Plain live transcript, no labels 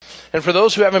And for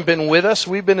those who haven't been with us,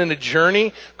 we've been in a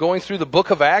journey going through the book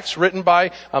of Acts written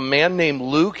by a man named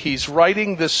Luke. He's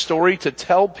writing this story to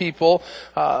tell people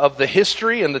of the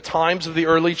history and the times of the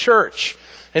early church.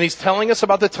 And he's telling us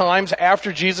about the times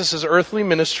after Jesus' earthly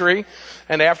ministry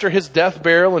and after his death,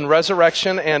 burial, and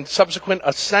resurrection and subsequent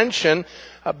ascension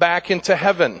back into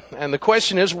heaven. And the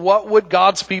question is, what would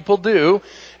God's people do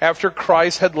after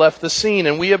Christ had left the scene?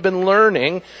 And we have been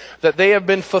learning that they have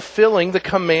been fulfilling the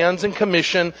commands and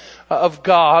commission of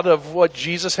God, of what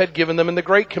Jesus had given them in the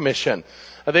Great Commission.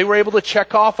 They were able to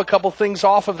check off a couple things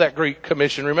off of that Great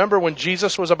Commission. Remember, when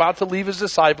Jesus was about to leave his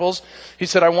disciples, he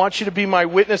said, I want you to be my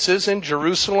witnesses in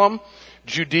Jerusalem,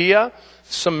 Judea,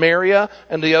 Samaria,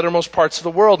 and the uttermost parts of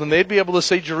the world. And they'd be able to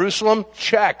say, Jerusalem,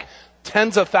 check.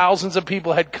 Tens of thousands of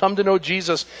people had come to know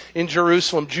Jesus in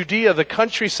Jerusalem. Judea, the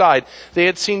countryside, they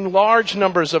had seen large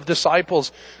numbers of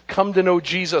disciples come to know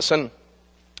Jesus and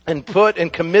put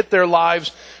and commit their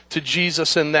lives to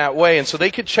Jesus in that way. And so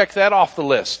they could check that off the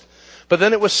list. But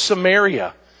then it was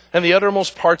Samaria and the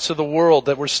uttermost parts of the world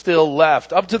that were still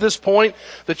left. Up to this point,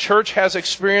 the church has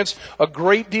experienced a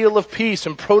great deal of peace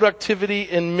and productivity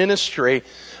in ministry.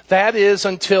 That is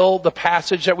until the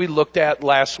passage that we looked at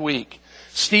last week.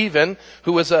 Stephen,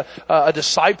 who was a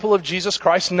disciple of Jesus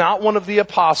Christ, not one of the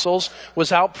apostles,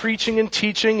 was out preaching and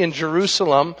teaching in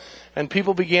Jerusalem, and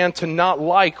people began to not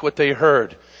like what they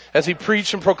heard. As he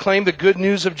preached and proclaimed the good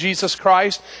news of Jesus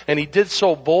Christ, and he did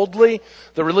so boldly,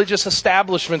 the religious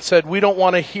establishment said, we don't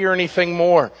want to hear anything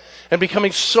more. And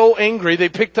becoming so angry, they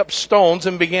picked up stones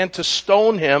and began to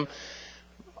stone him,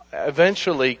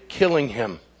 eventually killing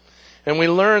him. And we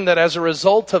learned that as a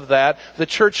result of that, the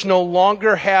church no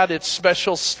longer had its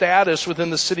special status within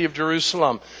the city of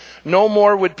Jerusalem. No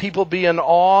more would people be in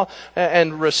awe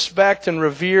and respect and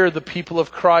revere the people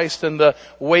of Christ and the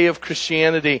way of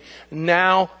Christianity.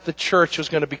 Now the church was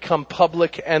going to become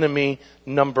public enemy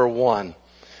number one.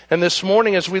 And this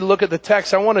morning, as we look at the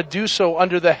text, I want to do so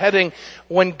under the heading,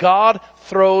 when God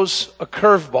throws a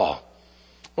curveball.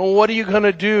 Well, what are you going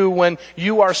to do when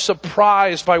you are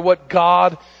surprised by what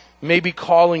God may be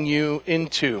calling you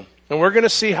into? And we're going to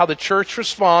see how the church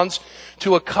responds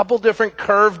to a couple different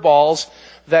curveballs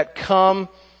that come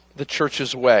the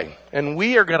church's way. And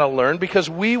we are going to learn, because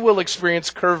we will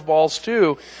experience curveballs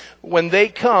too. When they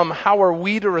come, how are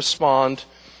we to respond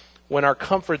when our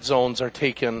comfort zones are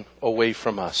taken away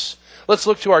from us? Let's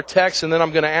look to our text, and then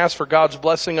I'm going to ask for God's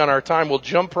blessing on our time. We'll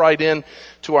jump right in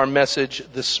to our message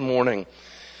this morning.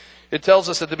 It tells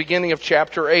us at the beginning of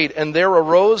chapter 8, and there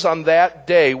arose on that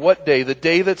day, what day? The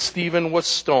day that Stephen was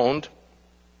stoned,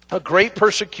 a great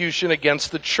persecution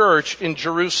against the church in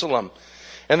Jerusalem.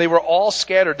 And they were all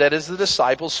scattered, that is the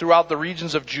disciples, throughout the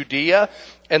regions of Judea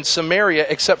and Samaria,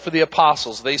 except for the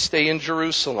apostles. They stay in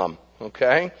Jerusalem,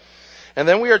 okay? And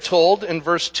then we are told in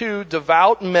verse 2,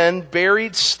 devout men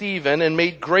buried Stephen and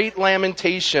made great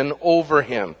lamentation over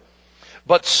him.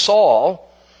 But Saul,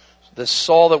 the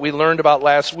Saul that we learned about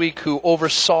last week, who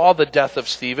oversaw the death of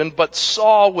Stephen, but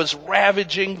Saul was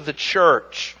ravaging the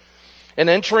church. And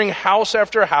entering house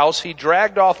after house, he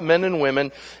dragged off men and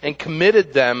women and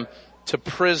committed them to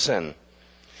prison.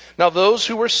 Now those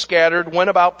who were scattered went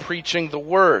about preaching the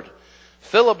word.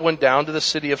 Philip went down to the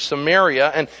city of Samaria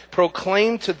and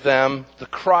proclaimed to them the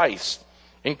Christ.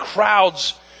 And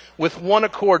crowds with one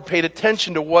accord paid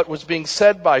attention to what was being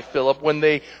said by Philip when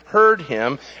they heard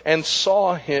him and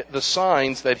saw the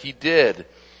signs that he did.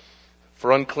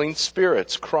 For unclean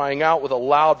spirits, crying out with a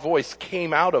loud voice,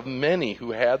 came out of many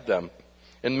who had them.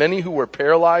 And many who were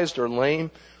paralyzed or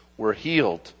lame were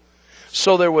healed.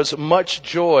 So there was much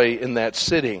joy in that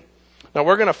city. Now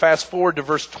we're going to fast forward to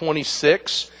verse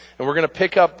 26, and we're going to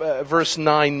pick up verse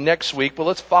 9 next week. But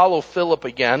let's follow Philip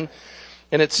again.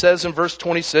 And it says in verse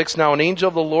 26, now an angel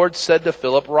of the Lord said to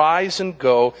Philip, rise and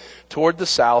go toward the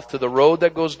south to the road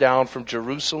that goes down from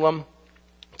Jerusalem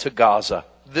to Gaza.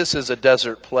 This is a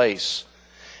desert place.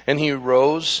 And he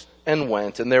rose and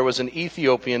went, and there was an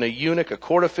Ethiopian, a eunuch, a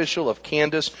court official of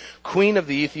Candace, queen of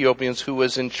the Ethiopians, who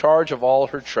was in charge of all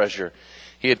her treasure.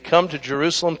 He had come to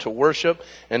Jerusalem to worship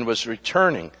and was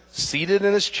returning, seated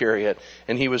in his chariot,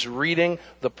 and he was reading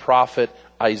the prophet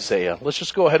Isaiah. Let's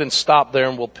just go ahead and stop there,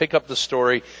 and we'll pick up the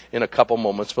story in a couple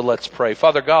moments. But let's pray.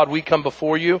 Father God, we come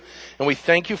before you, and we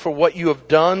thank you for what you have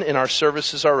done in our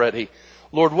services already.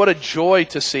 Lord, what a joy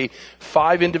to see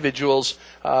 5 individuals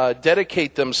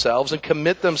dedicate themselves and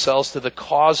commit themselves to the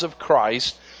cause of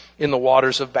Christ in the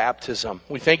waters of baptism.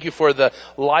 We thank you for the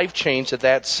life change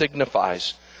that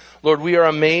signifies. Lord, we are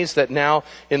amazed that now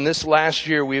in this last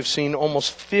year we have seen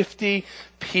almost 50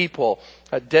 people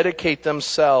dedicate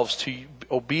themselves to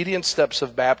obedient steps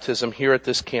of baptism here at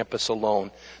this campus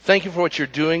alone. Thank you for what you're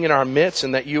doing in our midst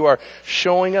and that you are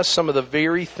showing us some of the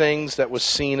very things that was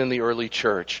seen in the early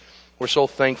church. We're so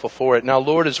thankful for it. Now,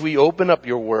 Lord, as we open up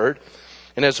your word,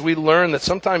 and as we learn that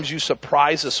sometimes you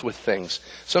surprise us with things,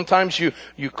 sometimes you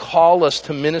call us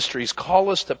to ministries, call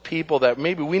us to people that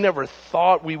maybe we never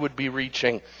thought we would be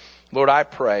reaching. Lord, I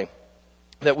pray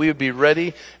that we would be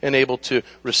ready and able to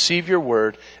receive your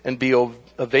word and be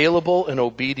available and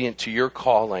obedient to your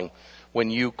calling when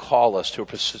you call us to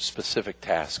a specific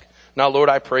task. Now, Lord,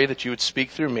 I pray that you would speak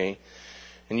through me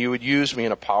and you would use me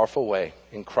in a powerful way.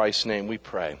 In Christ's name we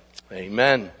pray.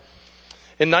 Amen.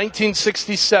 In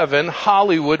 1967,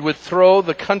 Hollywood would throw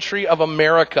the country of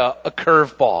America a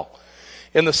curveball.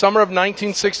 In the summer of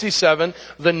 1967,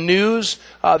 the news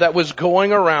that was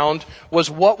going around was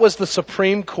what was the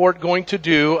Supreme Court going to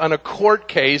do on a court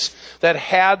case that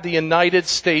had the United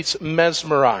States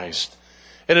mesmerized.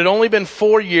 It had only been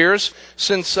 4 years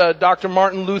since Dr.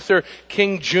 Martin Luther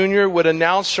King Jr. would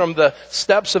announce from the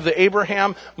steps of the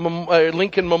Abraham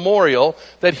Lincoln Memorial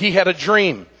that he had a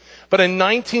dream. But in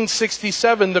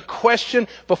 1967, the question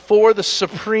before the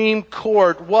Supreme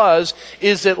Court was,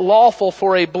 is it lawful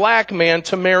for a black man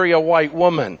to marry a white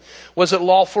woman? Was it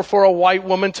lawful for a white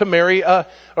woman to marry a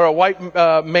white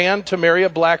man to marry a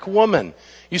black woman?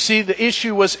 You see, the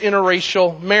issue was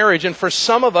interracial marriage. And for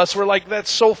some of us, we're like,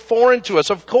 that's so foreign to us.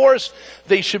 Of course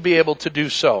they should be able to do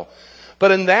so. But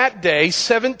in that day,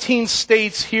 17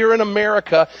 states here in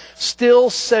America still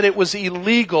said it was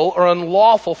illegal or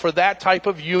unlawful for that type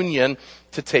of union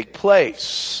to take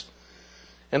place.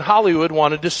 And Hollywood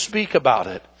wanted to speak about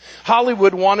it.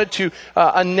 Hollywood wanted to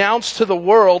announce to the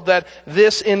world that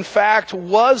this, in fact,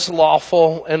 was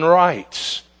lawful and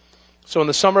right. So in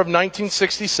the summer of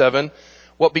 1967,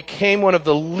 what became one of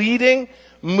the leading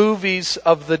movies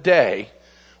of the day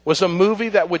was a movie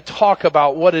that would talk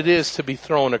about what it is to be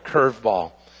thrown a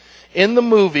curveball. In the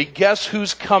movie, guess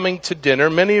who's coming to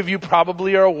dinner? Many of you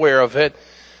probably are aware of it.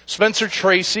 Spencer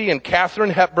Tracy and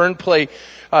Katharine Hepburn play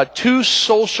two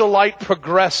socialite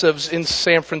progressives in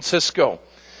San Francisco.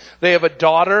 They have a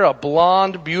daughter, a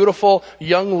blonde, beautiful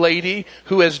young lady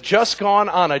who has just gone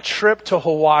on a trip to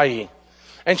Hawaii.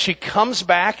 And she comes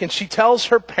back and she tells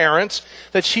her parents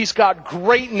that she's got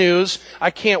great news. I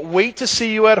can't wait to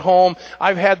see you at home.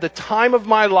 I've had the time of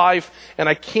my life and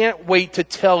I can't wait to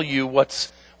tell you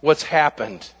what's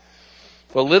happened.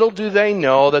 Well, little do they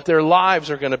know that their lives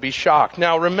are going to be shocked.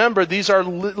 Now remember, these are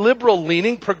liberal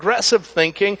leaning, progressive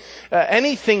thinking,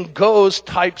 anything goes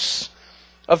types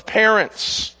of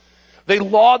parents. They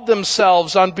laud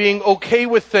themselves on being okay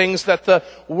with things that the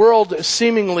world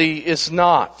seemingly is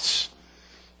not.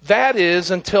 That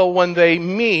is until when they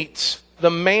meet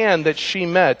the man that she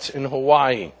met in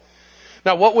Hawaii.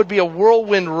 Now, what would be a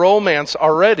whirlwind romance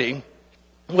already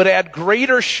would add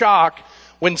greater shock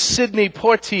when Sidney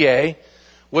Poitier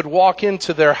would walk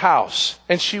into their house.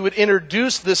 And she would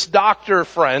introduce this doctor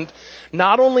friend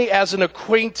not only as an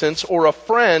acquaintance or a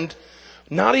friend,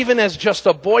 not even as just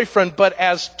a boyfriend, but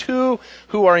as two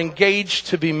who are engaged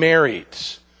to be married.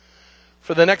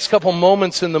 For the next couple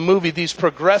moments in the movie, these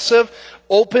progressive,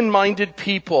 open-minded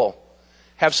people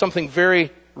have something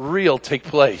very real take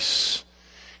place.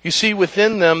 You see,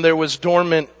 within them there was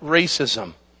dormant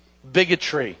racism,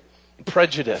 bigotry,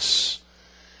 prejudice.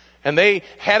 And they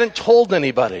hadn't told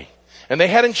anybody. And they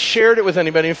hadn't shared it with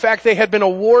anybody. In fact, they had been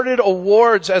awarded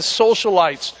awards as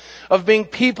socialites of being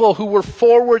people who were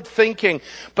forward-thinking.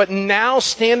 But now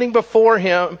standing before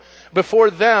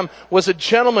them was a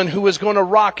gentleman who was going to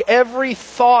rock every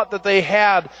thought that they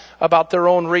had about their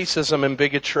own racism and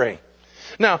bigotry.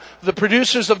 Now, the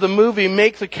producers of the movie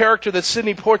make the character that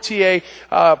Sidney Poitier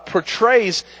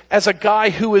portrays as a guy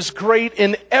who is great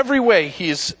in every way. He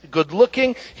is good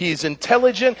looking, he is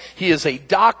intelligent, he is a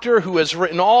doctor who has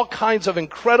written all kinds of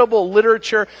incredible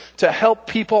literature to help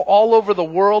people all over the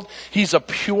world. He's a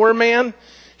pure man.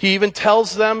 He even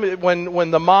tells them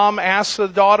when the mom asks the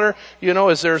daughter,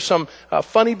 is there some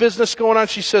funny business going on?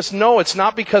 She says, no, it's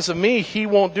not because of me. He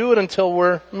won't do it until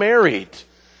we're married.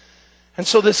 And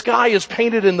so this guy is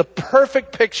painted in the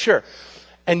perfect picture.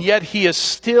 And yet he is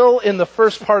still in the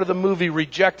first part of the movie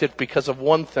rejected because of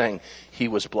one thing. He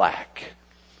was black.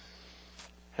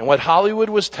 And what Hollywood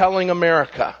was telling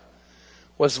America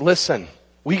was, listen,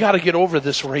 we got to get over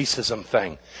this racism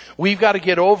thing. We've got to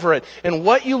get over it. And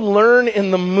what you learn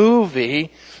in the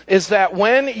movie is that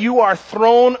when you are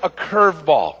thrown a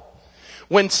curveball,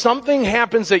 when something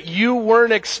happens that you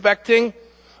weren't expecting,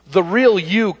 the real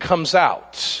you comes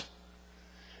out.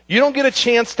 You don't get a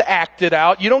chance to act it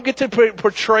out. You don't get to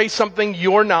portray something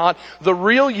you're not. The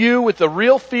real you with the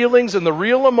real feelings and the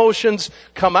real emotions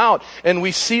come out. And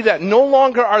we see that no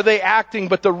longer are they acting,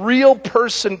 but the real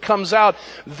person comes out.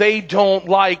 They don't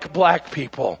like black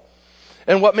people.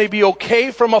 And what may be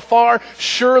okay from afar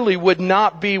surely would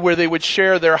not be where they would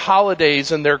share their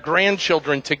holidays and their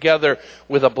grandchildren together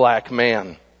with a black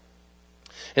man.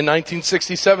 In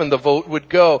 1967, the vote would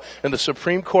go and the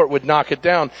Supreme Court would knock it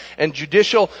down. And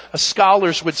judicial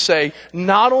scholars would say,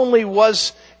 not only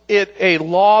was it a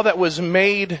law that was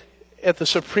made at the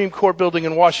Supreme Court building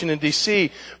in Washington,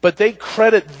 D.C., but they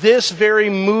credit this very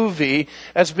movie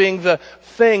as being the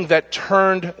thing that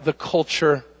turned the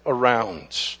culture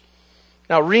around.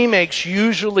 Now, remakes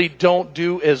usually don't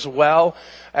do as well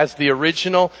as the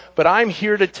original, but I'm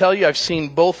here to tell you I've seen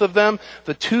both of them.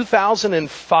 The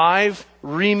 2005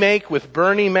 remake with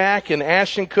Bernie Mac and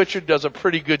Ashton Kutcher does a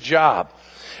pretty good job.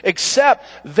 Except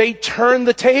they turn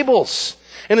the tables.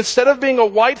 And instead of being a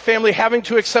white family having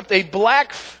to accept a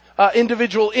black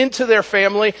individual into their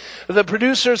family, the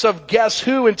producers of Guess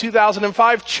Who in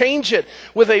 2005 change it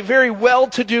with a very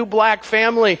well-to-do black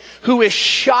family who is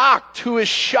shocked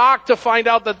to find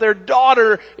out that their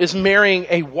daughter is marrying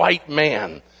a white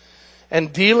man.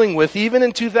 And dealing with, even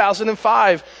in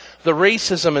 2005, the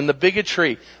racism and the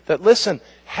bigotry that, listen,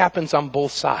 happens on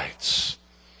both sides.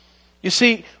 You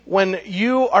see, when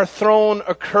you are thrown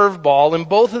a curveball, in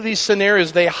both of these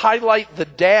scenarios, they highlight the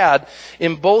dad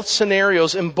in both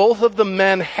scenarios, and both of the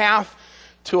men have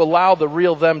to allow the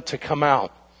real them to come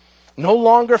out. No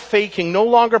longer faking, no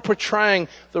longer portraying,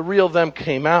 the real them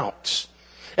came out.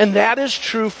 And that is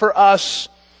true for us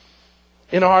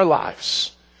in our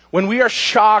lives. When we are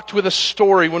shocked with a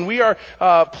story, when we are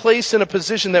placed in a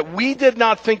position that we did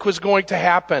not think was going to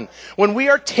happen, when we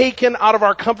are taken out of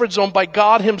our comfort zone by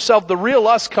God Himself, the real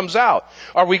us comes out.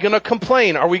 Are we going to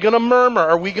complain? Are we going to murmur?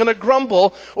 Are we going to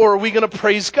grumble? Or are we going to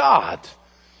praise God?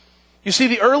 You see,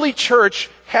 the early church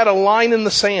had a line in the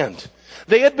sand.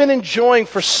 They had been enjoying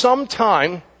for some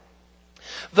time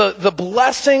the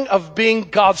blessing of being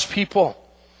God's people.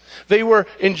 They were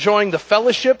enjoying the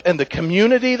fellowship and the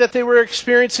community that they were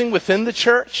experiencing within the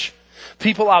church.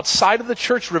 People outside of the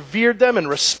church revered them and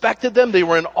respected them. They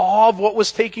were in awe of what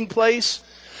was taking place.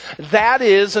 That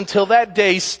is, until that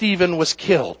day Stephen was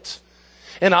killed.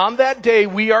 And on that day,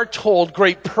 we are told,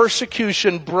 great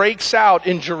persecution breaks out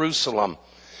in Jerusalem.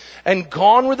 And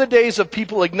gone were the days of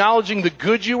people acknowledging the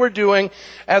good you were doing.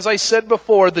 As I said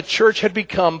before, the church had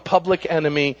become public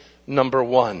enemy number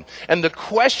one. And the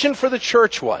question for the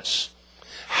church was,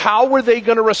 how were they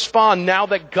going to respond now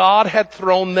that God had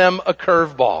thrown them a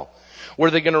curveball?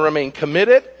 Were they going to remain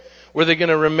committed? Were they going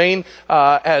to remain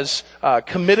as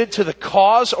committed to the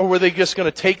cause? Or were they just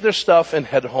going to take their stuff and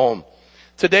head home?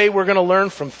 Today we're going to learn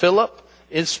from Philip,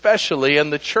 especially,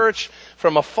 and the church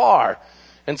from afar,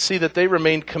 and see that they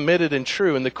remained committed and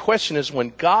true. And the question is,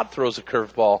 when God throws a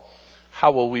curveball,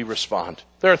 how will we respond?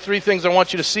 There are three things I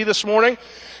want you to see this morning.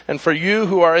 And for you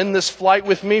who are in this flight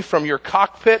with me from your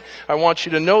cockpit, I want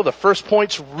you to know the first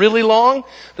point's really long,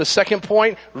 the second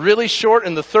point really short,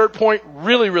 and the third point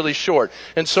really, really short.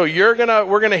 And so we're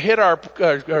gonna hit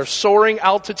our soaring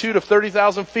altitude of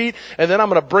 30,000 feet, and then I'm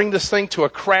gonna bring this thing to a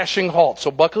crashing halt.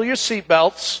 So buckle your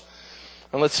seatbelts,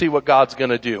 and let's see what God's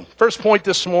gonna do. First point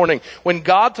this morning, when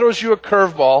God throws you a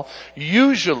curveball,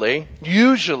 usually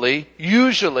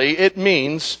it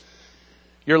means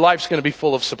your life's gonna be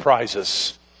full of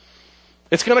surprises.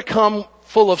 It's going to come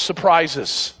full of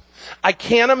surprises. I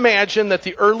can't imagine that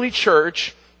the early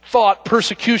church thought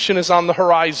persecution is on the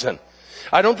horizon.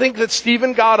 I don't think that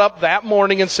Stephen got up that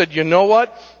morning and said, you know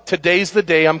what? Today's the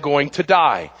day I'm going to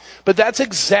die. But that's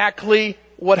exactly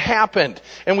what happened.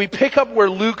 And we pick up where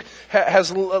Luke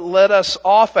has led us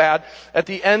off at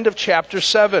the end of chapter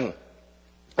 7.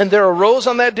 And there arose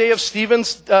on that day of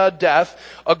Stephen's death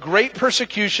a great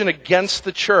persecution against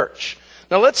the church.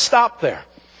 Now let's stop there.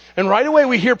 And right away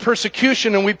we hear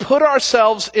persecution and we put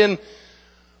ourselves in,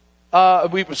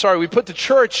 we put the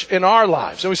church in our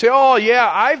lives. And we say, oh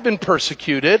yeah, I've been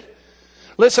persecuted.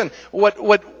 Listen,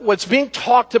 what's being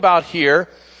talked about here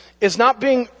is not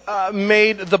being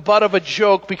made the butt of a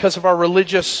joke because of our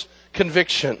religious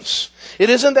convictions. It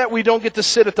isn't that we don't get to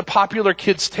sit at the popular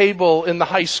kids table in the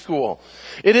high school.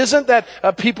 It isn't that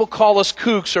people call us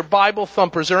kooks or Bible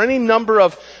thumpers or any number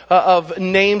of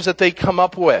names that they come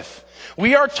up with.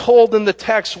 We are told in the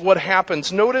text what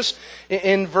happens. Notice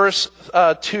in verse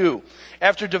 2.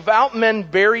 After devout men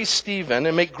bury Stephen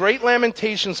and make great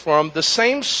lamentations for him, the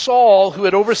same Saul who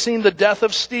had overseen the death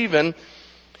of Stephen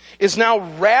is now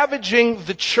ravaging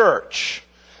the church.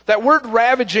 That word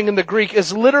ravaging in the Greek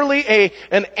is literally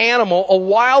an animal, a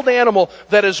wild animal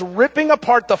that is ripping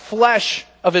apart the flesh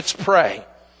of its prey.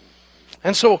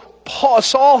 And so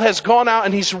Saul has gone out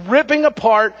and he's ripping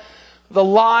apart the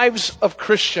lives of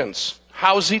Christians.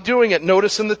 How's he doing it?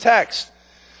 Notice in the text.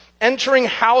 Entering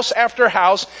house after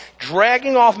house,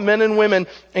 dragging off men and women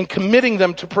and committing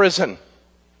them to prison.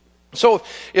 So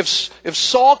if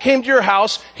Saul came to your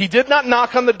house, he did not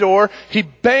knock on the door, he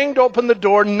banged open the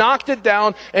door, knocked it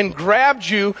down, and grabbed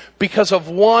you because of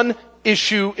one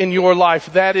issue in your life.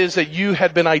 That is that you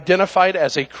had been identified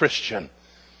as a Christian.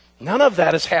 None of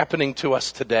that is happening to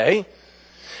us today.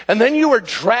 And then you were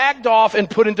dragged off and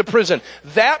put into prison.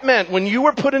 That meant when you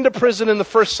were put into prison in the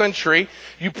first century,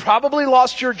 you probably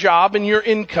lost your job and your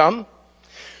income.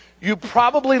 You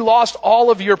probably lost all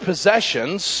of your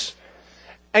possessions.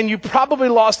 And you probably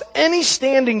lost any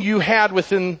standing you had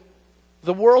within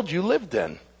the world you lived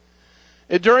in.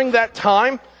 During that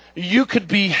time, you could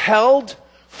be held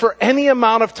for any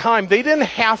amount of time. They didn't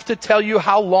have to tell you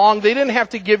how long. They didn't have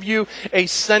to give you a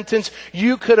sentence.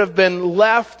 You could have been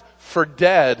left for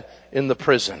dead in the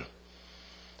prison.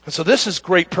 And so this is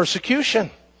great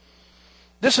persecution.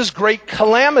 This is great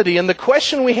calamity. And the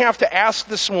question we have to ask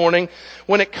this morning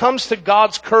when it comes to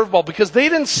God's curveball, because they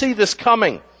didn't see this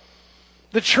coming.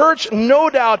 The church, no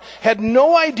doubt, had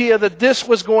no idea that this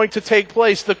was going to take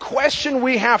place. The question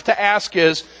we have to ask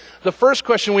is, the first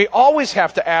question we always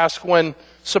have to ask when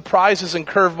surprises and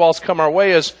curveballs come our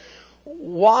way is,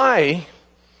 why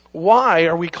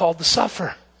are we called to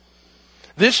suffer?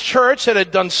 This church that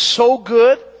had done so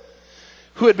good,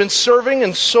 who had been serving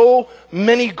in so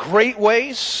many great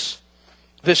ways,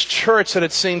 this church that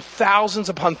had seen thousands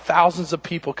upon thousands of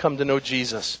people come to know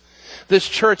Jesus. This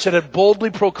church that had boldly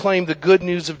proclaimed the good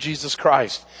news of Jesus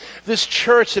Christ. This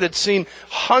church that had seen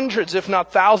hundreds, if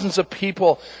not thousands of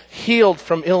people healed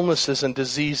from illnesses and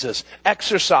diseases,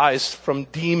 exorcised from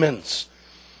demons.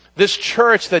 This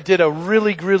church that did a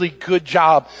really, really good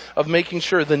job of making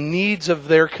sure the needs of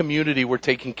their community were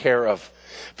taken care of.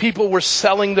 People were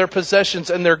selling their possessions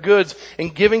and their goods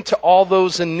and giving to all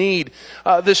those in need.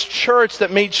 This church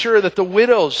that made sure that the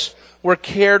widows were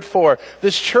cared for.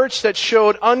 This church that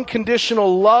showed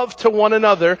unconditional love to one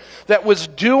another, that was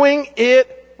doing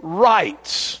it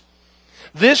right.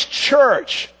 This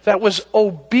church that was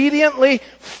obediently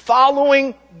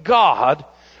following God,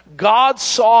 God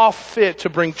saw fit to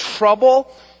bring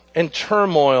trouble and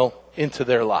turmoil into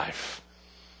their life.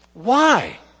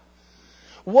 Why?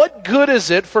 What good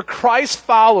is it for Christ's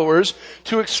followers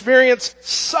to experience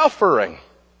suffering?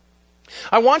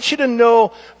 I want you to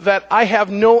know that I have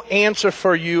no answer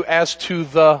for you as to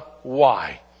the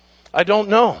why. I don't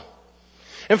know.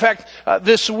 In fact,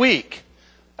 this week,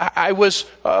 I was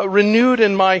renewed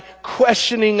in my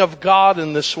questioning of God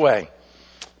in this way.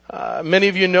 Many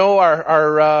of you know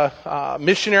our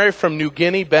missionary from New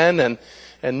Guinea, Ben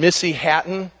and Missy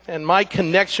Hatton. And my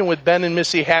connection with Ben and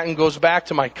Missy Hatton goes back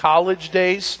to my college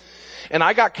days. And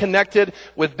I got connected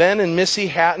with Ben and Missy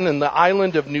Hatton in the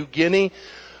island of New Guinea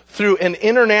through an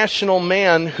international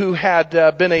man who had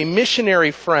been a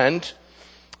missionary friend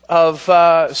of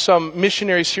some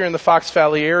missionaries here in the Fox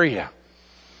Valley area.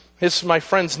 My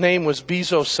friend's name was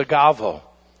Bizo Sagavo.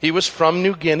 He was from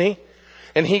New Guinea,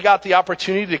 and he got the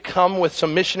opportunity to come with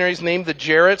some missionaries named the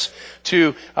Jarretts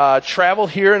to travel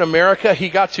here in America. He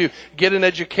got to get an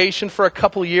education for a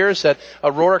couple years at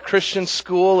Aurora Christian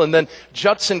School, and then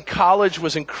Judson College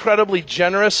was incredibly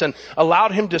generous and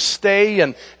allowed him to stay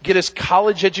and get his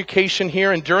college education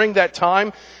here. And during that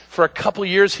time, for a couple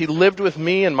years, he lived with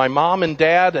me and my mom and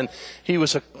dad, and he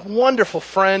was a wonderful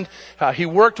friend. He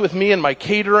worked with me in my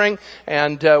catering,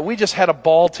 and we just had a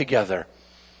ball together.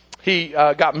 He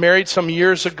got married some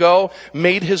years ago,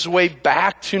 made his way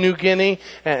back to New Guinea,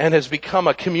 and has become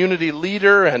a community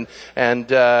leader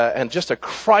and just a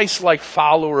Christ-like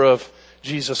follower of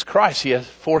Jesus Christ. He has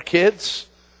 4 kids,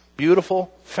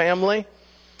 beautiful family.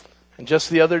 And just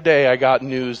the other day, I got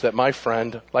news that my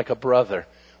friend, like a brother,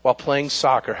 while playing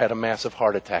soccer, had a massive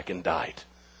heart attack and died.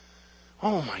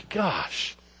 Oh my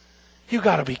gosh. You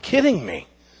got to be kidding me.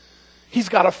 He's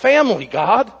got a family,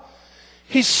 God.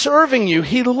 He's serving you.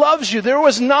 He loves you. There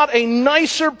was not a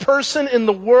nicer person in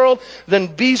the world than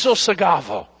Bizo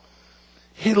Sagavo.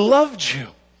 He loved you.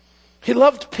 He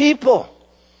loved people.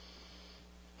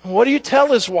 What do you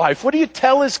tell his wife? What do you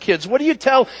tell his kids? What do you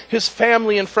tell his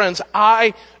family and friends?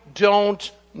 I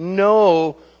don't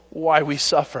know why we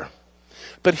suffer.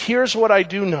 But here's what I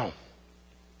do know.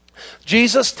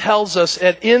 Jesus tells us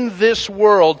that in this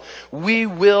world we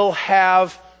will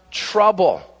have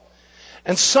trouble.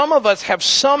 And some of us have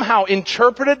somehow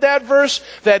interpreted that verse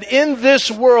that in this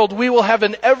world we will have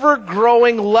an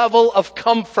ever-growing level of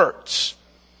comfort.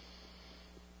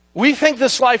 We think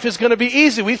this life is going to be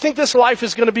easy. We think this life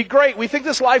is going to be great. We think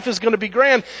this life is going to be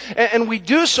grand. And we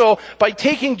do so by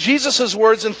taking Jesus'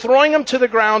 words and throwing them to the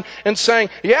ground and saying,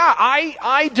 yeah,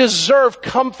 I deserve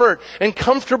comfort and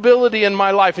comfortability in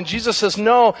my life. And Jesus says,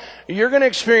 no, you're going to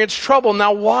experience trouble.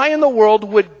 Now, why in the world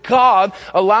would God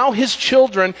allow His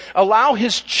children, allow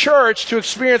His church to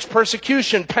experience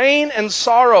persecution, pain, and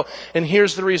sorrow? And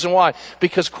here's the reason why.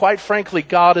 Because quite frankly,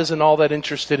 God isn't all that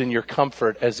interested in your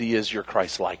comfort as He is your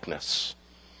Christ-likeness.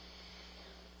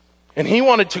 And He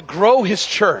wanted to grow His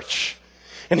church.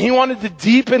 And He wanted to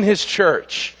deepen His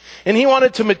church. And He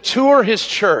wanted to mature His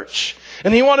church.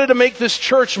 And He wanted to make this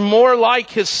church more like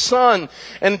His Son.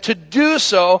 And to do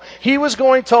so, He was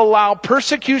going to allow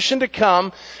persecution to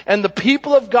come and the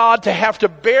people of God to have to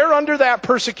bear under that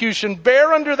persecution,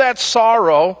 bear under that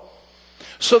sorrow,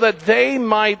 so that they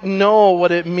might know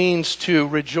what it means to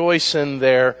rejoice in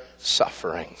their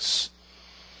sufferings.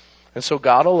 And so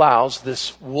God allows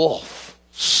this wolf,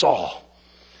 Saul,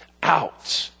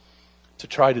 out to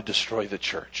try to destroy the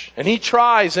church. And he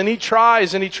tries, and he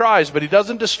tries, and he tries, but he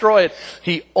doesn't destroy it.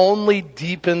 He only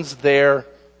deepens their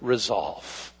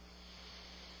resolve.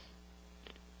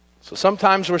 So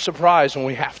sometimes we're surprised when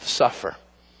we have to suffer.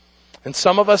 And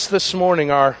some of us this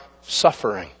morning are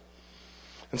suffering.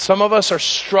 And some of us are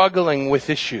struggling with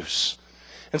issues.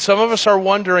 And some of us are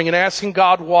wondering and asking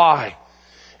God why.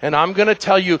 And I'm going to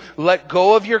tell you, let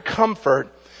go of your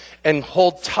comfort and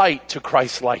hold tight to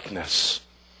Christ-likeness.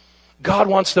 God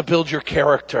wants to build your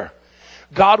character.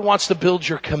 God wants to build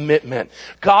your commitment.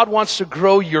 God wants to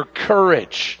grow your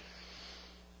courage.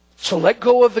 So let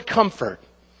go of the comfort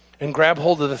and grab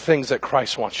hold of the things that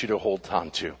Christ wants you to hold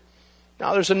on to.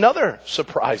 Now there's another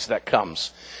surprise that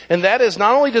comes. And that is,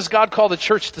 not only does God call the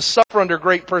church to suffer under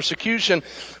great persecution,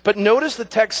 but notice the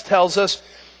text tells us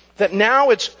that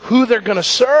now it's who they're going to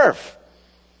serve.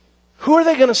 Who are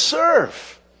they going to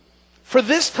serve? For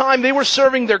this time, they were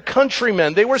serving their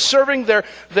countrymen. They were serving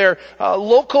their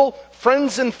local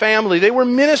friends and family. They were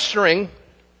ministering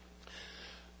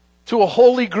to a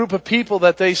holy group of people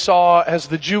that they saw as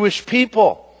the Jewish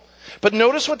people. But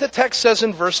notice what the text says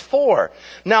in verse 4.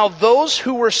 Now those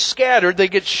who were scattered, they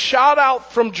get shot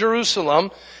out from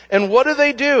Jerusalem. And what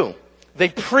do? They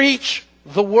preach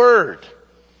the word.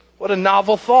 What a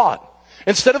novel thought.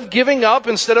 Instead of giving up,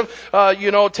 instead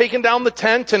of, taking down the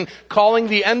tent and calling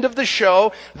the end of the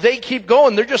show, they keep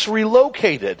going. They're just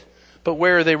relocated. But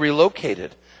where are they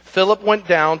relocated? Philip went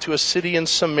down to a city in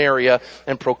Samaria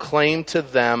and proclaimed to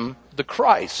them the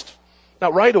Christ.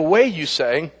 Now, right away you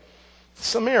say,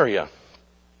 Samaria.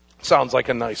 Sounds like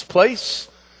a nice place.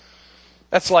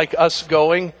 That's like us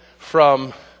going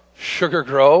from Sugar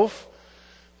Grove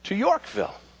to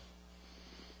Yorkville.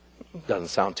 Doesn't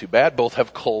sound too bad. Both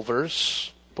have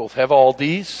Culver's. Both have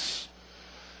Aldi's.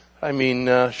 I mean,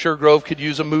 Sugar Grove could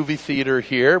use a movie theater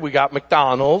here. We got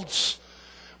McDonald's.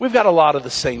 We've got a lot of the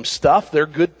same stuff. They're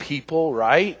good people,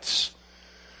 right?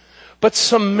 But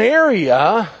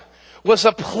Samaria was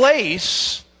a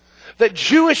place that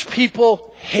Jewish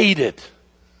people hated.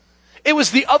 It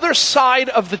was the other side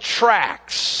of the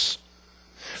tracks.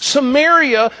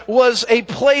 Samaria was a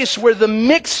place where the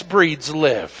mixed breeds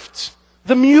lived.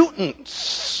 The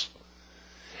mutants.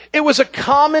 It was a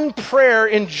common prayer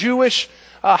in Jewish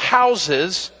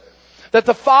houses that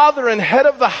the father and head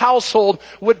of the household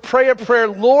would pray a prayer,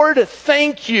 Lord,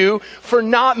 thank you for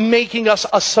not making us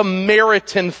a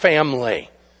Samaritan family.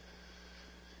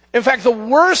 In fact, the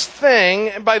worst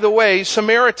thing, by the way,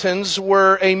 Samaritans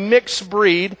were a mixed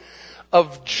breed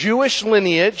of Jewish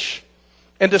lineage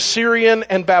and Assyrian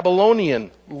and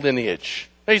Babylonian lineage.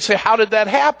 Now you'd say, how did that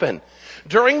happen?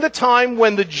 During the time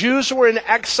when the Jews were in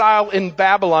exile in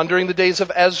Babylon, during the days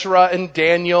of Ezra and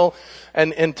Daniel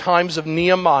and times of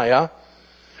Nehemiah,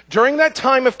 during that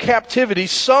time of captivity,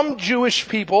 some Jewish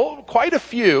people, quite a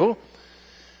few,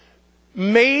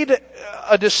 made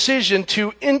a decision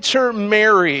to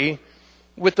intermarry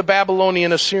with the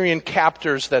Babylonian Assyrian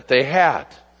captors that they had.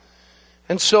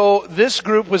 And so this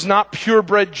group was not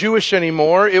purebred Jewish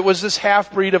anymore. It was this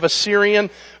half-breed of Assyrian,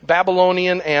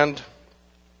 Babylonian, and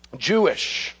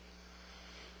Jewish.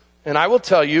 And I will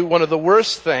tell you, one of the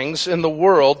worst things in the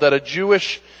world that a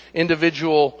Jewish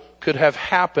individual could have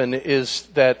happen is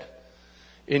that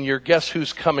in your Guess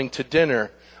Who's Coming to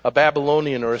Dinner, a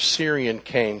Babylonian or Assyrian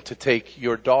came to take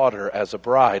your daughter as a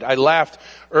bride. I laughed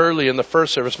early in the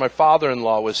first service. My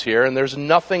father-in-law was here, and there's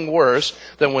nothing worse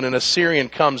than when an Assyrian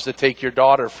comes to take your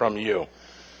daughter from you.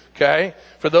 Okay?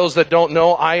 For those that don't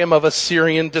know, I am of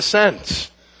Assyrian descent.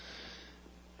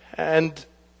 And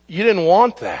you didn't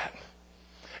want that.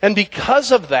 And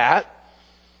because of that,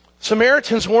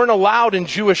 Samaritans weren't allowed in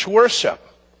Jewish worship.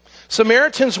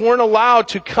 Samaritans weren't allowed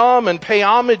to come and pay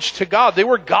homage to God. They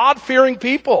were God-fearing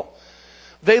people.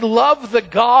 They loved the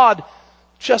God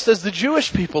just as the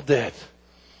Jewish people did.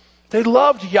 They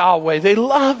loved Yahweh. They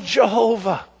loved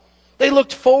Jehovah. They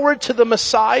looked forward to the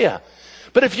Messiah.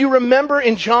 But if you remember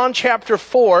in John chapter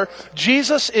 4,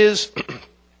 Jesus is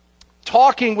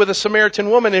talking with a Samaritan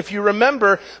woman. If you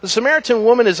remember, the Samaritan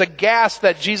woman is aghast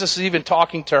that Jesus is even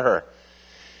talking to her.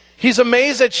 He's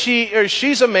amazed that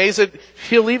she's amazed that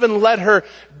he'll even let her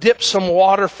dip some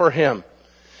water for him.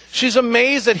 She's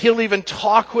amazed that he'll even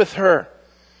talk with her.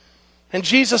 And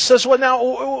Jesus says, well,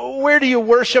 now, where do you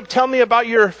worship? Tell me about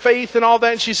your faith and all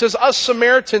that. And she says, us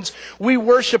Samaritans, we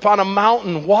worship on a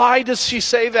mountain. Why does she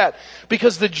say that?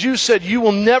 Because the Jews said, you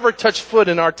will never touch foot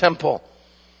in our temple.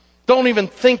 Don't even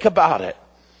think about it.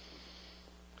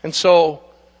 And so,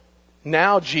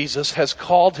 now Jesus has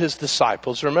called his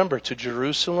disciples, remember, to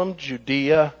Jerusalem,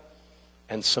 Judea,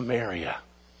 and Samaria.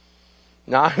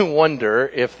 Now I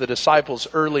wonder if the disciples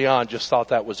early on just thought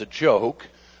that was a joke.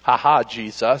 Ha ha,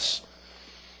 Jesus.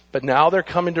 But now they're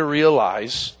coming to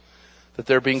realize that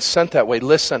they're being sent that way.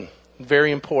 Listen,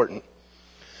 very important.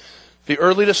 The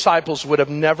early disciples would have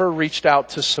never reached out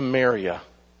to Samaria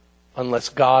unless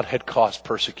God had caused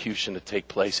persecution to take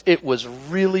place. It was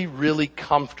really, really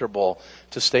comfortable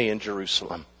to stay in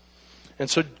Jerusalem. And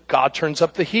so God turns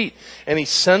up the heat and he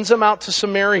sends them out to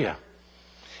Samaria.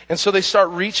 And so they start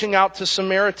reaching out to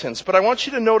Samaritans. But I want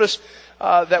you to notice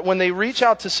that when they reach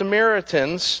out to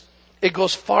Samaritans, it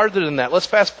goes farther than that. Let's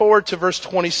fast forward to verse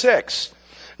 26.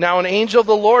 Now an angel of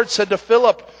the Lord said to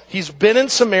Philip, he's been in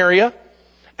Samaria,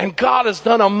 and God has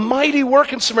done a mighty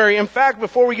work in Samaria. In fact,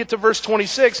 before we get to verse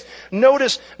 26,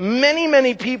 notice many,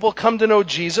 many people come to know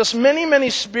Jesus. Many, many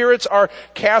spirits are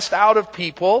cast out of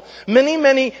people. Many,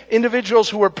 many individuals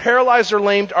who were paralyzed or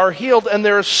lamed are healed. And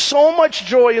there is so much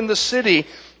joy in the city,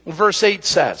 verse 8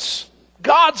 says.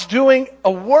 God's doing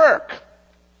a work.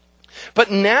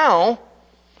 But now,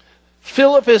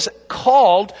 Philip is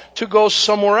called to go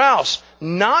somewhere else.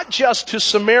 Not just to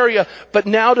Samaria, but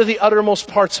now to the uttermost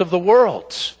parts of the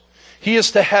world. He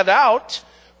is to head out,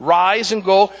 rise and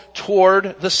go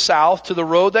toward the south to the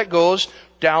road that goes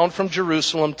down from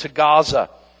Jerusalem to Gaza,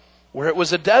 where it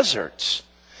was a desert.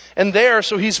 And there,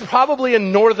 so he's probably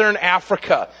in northern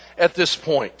Africa at this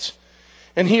point.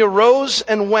 And he arose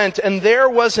and went, and there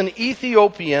was an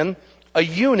Ethiopian, a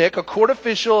eunuch, a court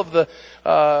official of the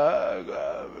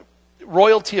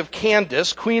royalty of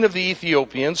Candace, queen of the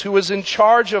Ethiopians, who was in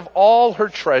charge of all her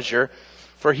treasure,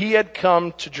 for he had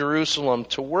come to Jerusalem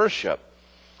to worship.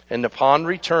 And upon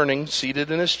returning, seated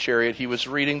in his chariot, he was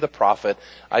reading the prophet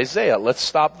Isaiah. Let's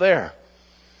stop there.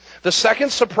 The second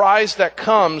surprise that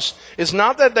comes is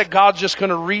not that God's just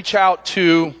going to reach out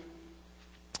to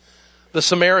the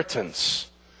Samaritans.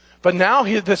 But now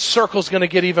the circle's going to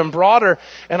get even broader.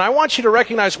 And I want you to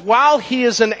recognize, while he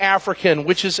is an African,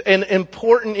 which is an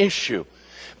important issue,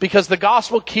 because the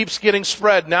gospel keeps getting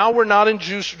spread. Now we're not in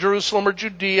Jerusalem or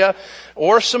Judea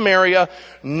or Samaria.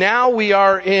 Now we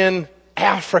are in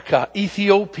Africa,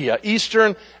 Ethiopia,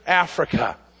 Eastern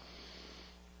Africa.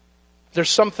 There's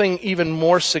something even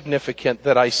more significant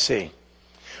that I see.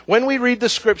 When we read the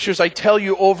scriptures, I tell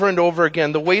you over and over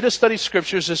again, the way to study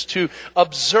scriptures is to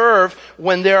observe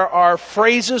when there are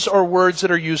phrases or words that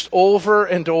are used over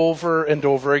and over and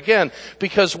over again.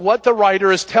 Because what the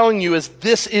writer is telling you is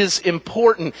this is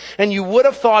important. And you would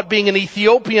have thought being an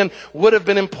Ethiopian would have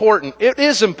been important. It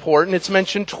is important. It's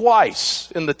mentioned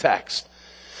twice in the text.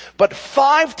 But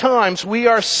 5 times we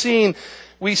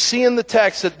see in the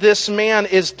text that this man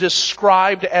is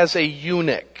described as a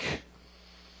eunuch.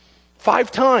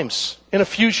 5 times in a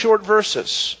few short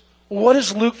verses. What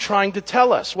is Luke trying to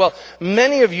tell us? Well,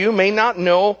 many of you may not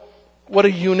know what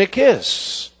a eunuch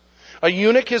is. A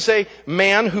eunuch is a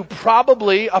man who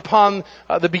probably upon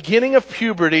the beginning of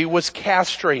puberty was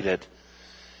castrated.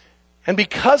 And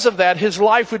because of that, his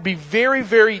life would be very,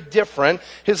 very different.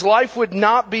 His life would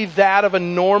not be that of a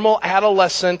normal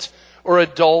adolescent or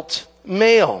adult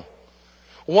male.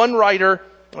 One writer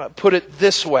put it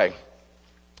this way.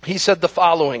 He said the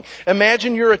following: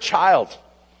 imagine you're a child,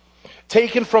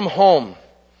 taken from home,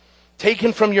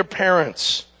 taken from your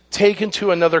parents, taken to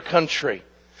another country.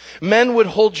 Men would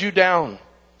hold you down.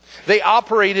 They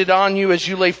operated on you as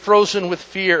you lay frozen with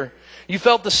fear. You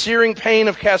felt the searing pain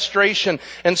of castration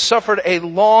and suffered a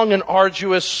long and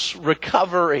arduous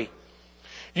recovery.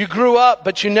 You grew up,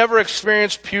 but you never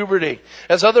experienced puberty.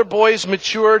 As other boys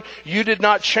matured, you did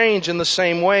not change in the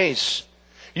same ways.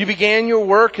 You began your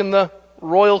work in the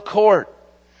royal court.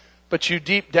 but you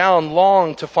deep down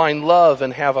longed to find love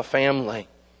and have a family,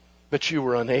 but you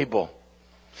were unable.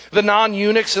 The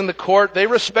non-eunuchs in the court, they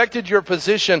respected your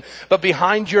position, but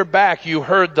behind your back you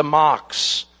heard the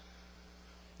mocks.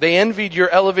 They envied your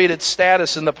elevated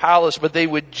status in the palace, but they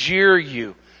would jeer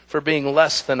you for being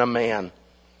less than a man.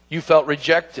 You felt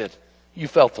rejected. You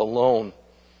felt alone.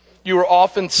 You were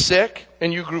often sick,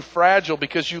 and you grew fragile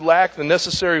because you lacked the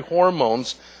necessary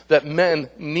hormones that men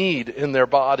need in their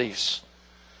bodies.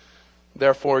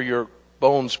 Therefore, your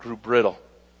bones grew brittle,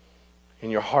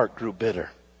 and your heart grew bitter.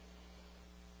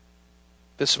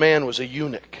 This man was a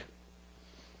eunuch.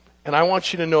 And I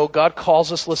want you to know, God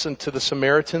calls us, listen, to the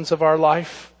Samaritans of our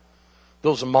life,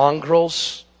 those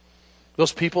mongrels,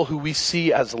 those people who we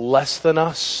see as less than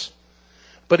us.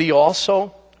 But He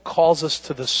also calls us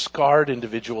to the scarred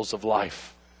individuals of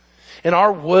life. And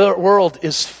our world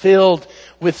is filled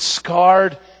with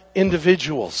scarred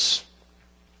individuals.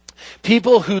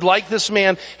 People who, like this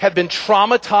man, have been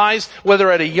traumatized,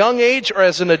 whether at a young age or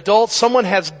as an adult. Someone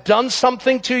has done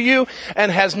something to you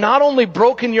and has not only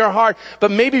broken your heart,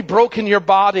 but maybe broken your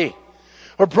body,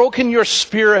 or broken your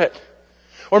spirit,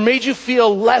 or made you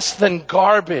feel less than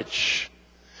garbage.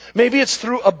 Maybe it's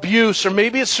through abuse, or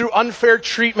maybe it's through unfair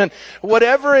treatment.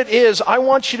 Whatever it is, I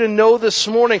want you to know this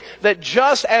morning that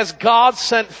just as God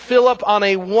sent Philip on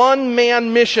a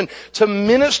one-man mission to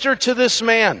minister to this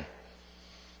man,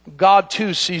 God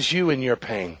too sees you in your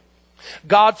pain.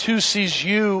 God too sees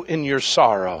you in your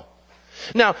sorrow.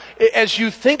 Now, as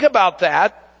you think about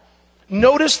that,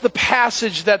 notice the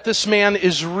passage that this man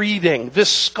is reading. This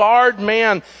scarred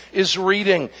man is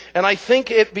reading. And I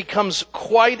think it becomes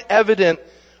quite evident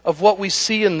of what we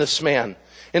see in this man.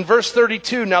 In verse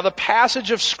 32, now the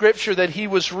passage of Scripture that he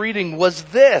was reading was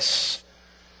this: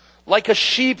 like a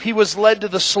sheep he was led to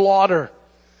the slaughter,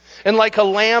 and like a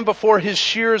lamb before his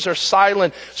shears are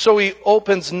silent, so he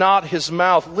opens not his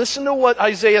mouth. Listen to what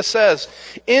Isaiah says.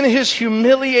 In his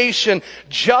humiliation,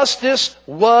 justice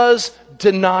was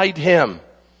denied him.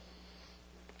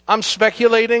 I'm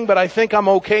speculating, but I think I'm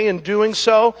okay in doing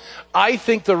so. I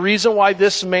think the reason why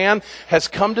this man has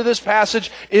come to this passage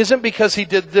isn't because he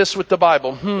did this with the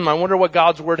Bible. I wonder what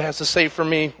God's Word has to say for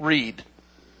me. Read.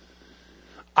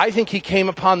 I think he came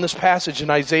upon this passage in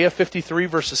Isaiah 53,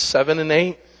 verses 7 and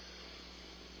 8.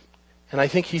 And I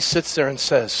think he sits there and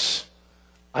says,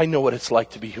 I know what it's like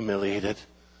to be humiliated.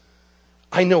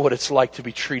 I know what it's like to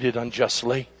be treated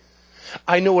unjustly.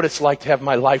 I know what it's like to have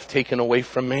my life taken away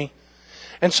from me.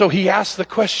 And so he asks the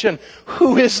question,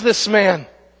 who is this man?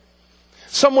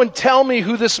 Someone tell me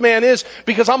who this man is,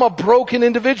 because I'm a broken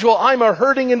individual. I'm a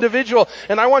hurting individual.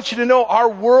 And I want you to know our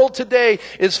world today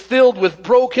is filled with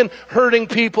broken, hurting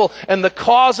people. And the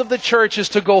cause of the church is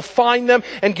to go find them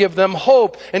and give them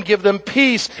hope and give them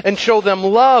peace and show them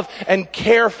love and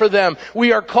care for them.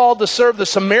 We are called to serve the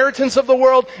Samaritans of the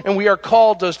world, and we are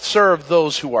called to serve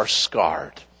those who are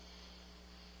scarred.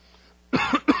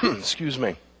 Excuse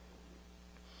me.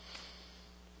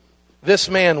 This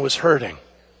man was hurting.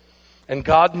 And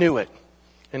God knew it,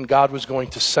 and God was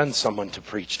going to send someone to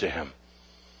preach to him.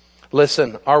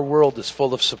 Listen, our world is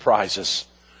full of surprises.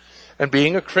 And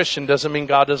being a Christian doesn't mean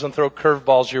God doesn't throw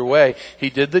curveballs your way. He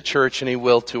did the church, and He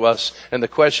will to us. And the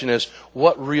question is,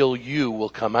 what real you will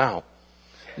come out?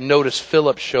 Notice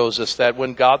Philip shows us that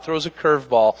when God throws a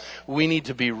curveball, we need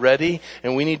to be ready,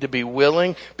 and we need to be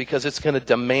willing, because it's going to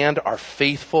demand our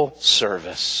faithful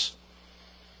service.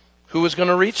 Who is going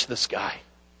to reach this guy?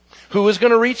 Who is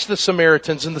going to reach the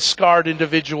Samaritans and the scarred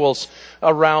individuals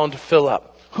around Philip?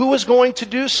 Who is going to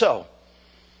do so?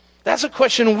 That's a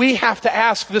question we have to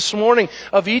ask this morning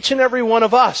of each and every one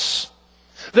of us.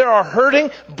 There are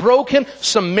hurting, broken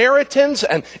Samaritans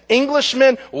and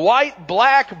Englishmen, white,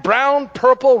 black, brown,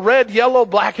 purple, red, yellow,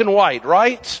 black, and white,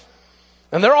 right?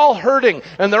 And they're all hurting,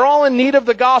 and they're all in need of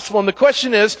the gospel. And the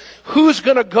question is, who's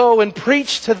going to go and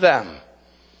preach to them?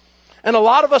 And a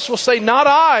lot of us will say, not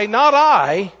I, not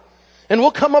I. And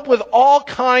we'll come up with all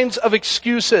kinds of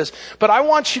excuses. But I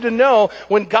want you to know,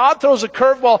 when God throws a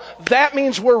curveball, that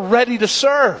means we're ready to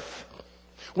serve.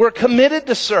 We're committed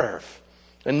to serve.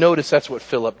 And notice that's what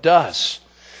Philip does.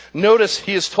 Notice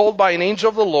he is told by an angel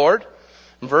of the Lord,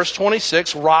 in verse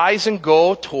 26, rise and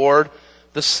go toward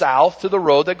the south to the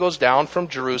road that goes down from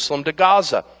Jerusalem to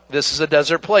Gaza. This is a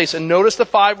desert place. And notice the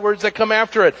 5 words that come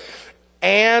after it.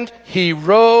 And he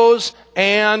rose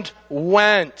and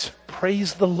went.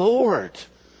 Praise the Lord.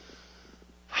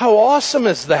 How awesome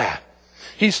is that?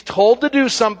 He's told to do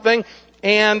something,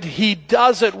 and he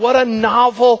does it. What a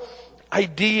novel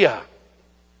idea.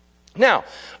 Now,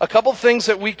 a couple things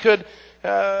that we could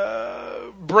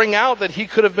bring out that he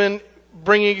could have been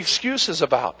bringing excuses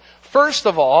about. First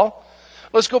of all,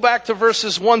 Let's go back to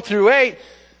verses 1 through 8.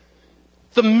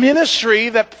 The ministry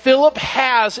that Philip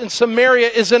has in Samaria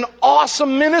is an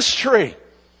awesome ministry.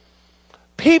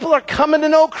 People are coming to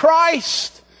know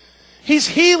Christ. He's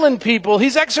healing people.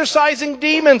 He's exorcising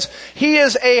demons. He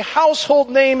is a household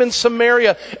name in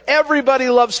Samaria. Everybody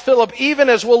loves Philip, even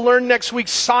as we'll learn next week,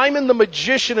 Simon the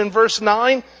magician in verse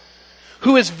 9,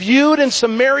 who is viewed in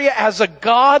Samaria as a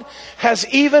god, has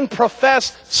even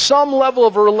professed some level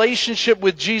of a relationship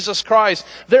with Jesus Christ.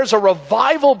 There's a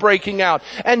revival breaking out.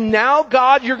 And now,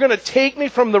 God, you're going to take me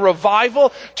from the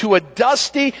revival to a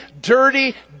dusty,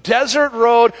 dirty desert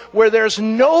road where there's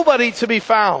nobody to be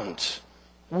found.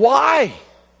 Why?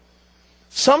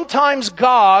 Sometimes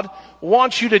God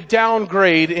wants you to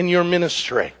downgrade in your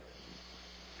ministry.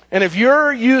 And if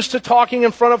you're used to talking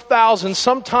in front of thousands,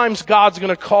 sometimes God's going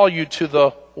to call you to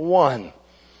the one.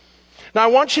 Now I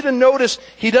want you to notice,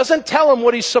 He doesn't tell him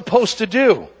what he's supposed to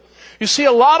do. You see,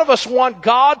 a lot of us want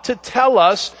God to tell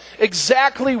us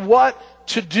exactly what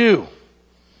to do.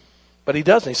 But He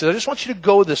doesn't. He says, I just want you to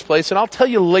go this place and I'll tell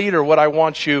you later what I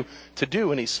want you to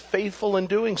do. And He's faithful in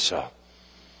doing so.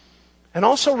 And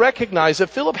also recognize that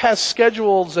Philip has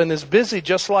schedules and is busy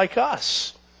just like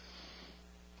us.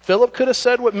 Philip could have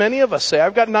said what many of us say,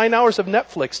 I've got 9 hours of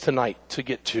Netflix tonight to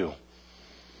get to.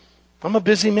 I'm a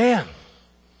busy man.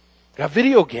 Got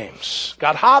video games,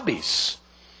 got hobbies.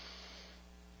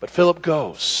 But Philip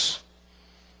goes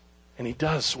and he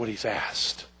does what he's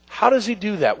asked. How does he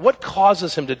do that? What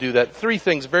causes him to do that? 3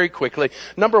 things very quickly.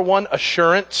 Number 1,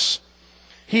 assurance.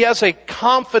 He has a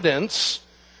confidence.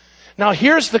 Now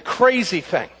here's the crazy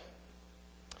thing.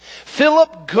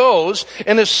 Philip goes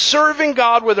and is serving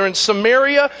God, whether in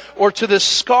Samaria or to this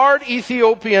scarred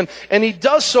Ethiopian, and he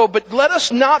does so, but let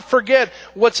us not forget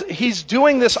he's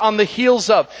doing this on the heels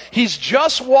of. He's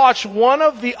just watched one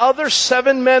of the other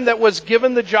 7 men that was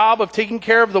given the job of taking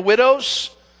care of the widows.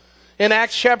 In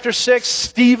Acts chapter 6,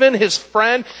 Stephen, his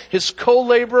friend, his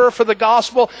co-laborer for the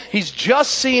gospel, he's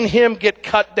just seen him get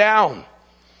cut down.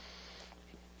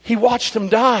 He watched him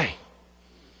die.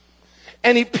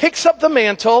 And he picks up the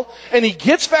mantle, and he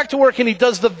gets back to work, and he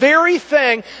does the very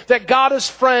thing that got his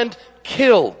friend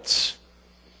killed.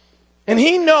 And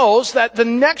he knows that the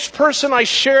next person I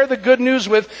share the good news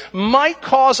with might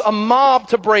cause a mob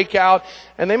to break out,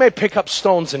 and they may pick up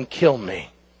stones and kill me.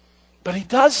 But he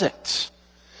does it.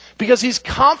 Because he's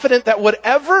confident that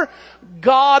whatever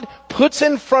God puts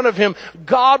in front of him,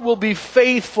 God will be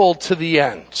faithful to the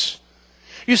end.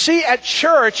 You see, at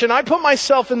church, and I put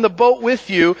myself in the boat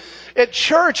with you, at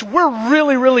church, we're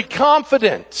really, really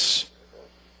confident.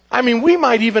 I mean, we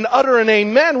might even utter an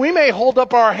amen. We may hold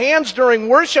up our hands during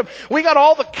worship. We got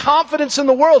all the confidence in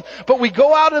the world, but we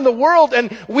go out in the world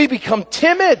and we become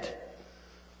timid.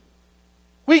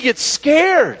 We get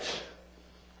scared.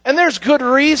 And there's good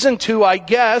reason to, I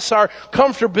guess. Our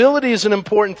comfortability is an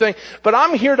important thing. But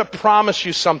I'm here to promise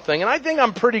you something. And I think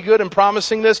I'm pretty good in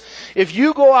promising this. If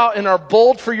you go out and are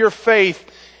bold for your faith,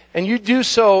 and you do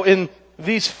so in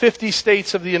these 50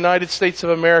 states of the United States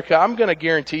of America, I'm going to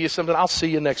guarantee you something. I'll see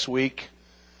you next week.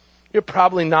 You're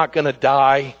probably not going to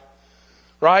die.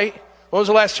 Right? When was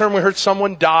the last time we heard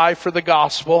someone die for the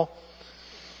gospel?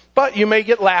 But you may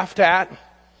get laughed at.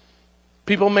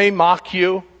 People may mock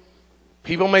you.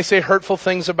 People may say hurtful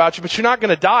things about you, but you're not going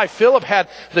to die. Philip had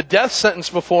the death sentence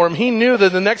before him. He knew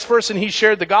that the next person he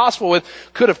shared the gospel with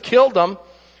could have killed him.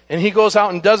 And he goes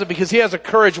out and does it because he has a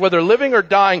courage, whether living or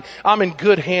dying, I'm in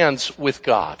good hands with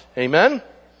God. Amen?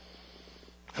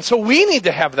 And so we need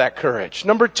to have that courage.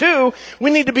 Number 2, we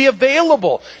need to be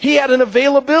available. He had an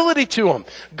availability to him.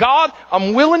 God,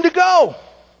 I'm willing to go.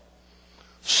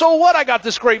 So what? I got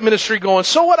this great ministry going.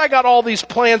 So what? I got all these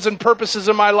plans and purposes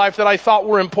in my life that I thought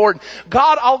were important.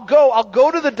 God, I'll go. I'll go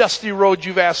to the dusty road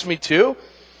you've asked me to.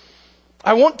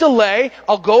 I won't delay.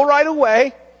 I'll go right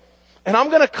away. And I'm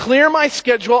going to clear my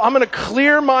schedule. I'm going to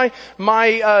clear my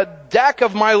deck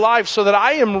of my life so that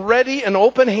I am ready and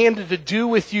open-handed to do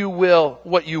with you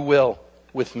what you will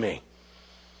with me.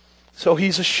 So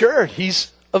he's assured.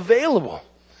 He's available.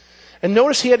 And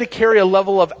notice he had to carry a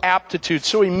level of aptitude.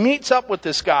 So he meets up with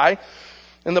this guy.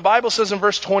 And the Bible says in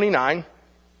verse 29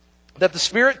 that the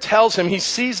Spirit tells him, he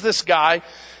sees this guy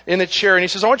in a chair. And he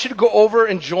says, I want you to go over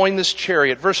and join this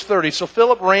chariot. Verse 30. So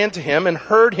Philip ran to him and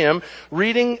heard him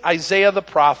reading Isaiah the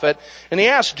prophet. And he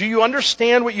asked, do you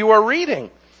understand what you are reading?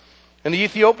 And the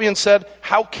Ethiopian said,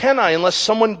 how can I unless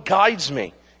someone guides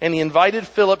me? And he invited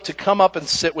Philip to come up and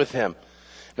sit with him.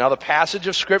 Now the passage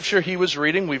of scripture he was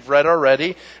reading, we've read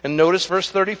already. And notice verse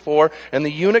 34. And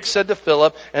the eunuch said to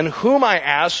Philip, and whom, I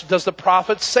asked, does the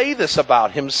prophet say this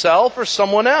about, himself or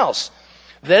someone else?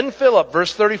 Then Philip,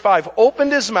 verse 35,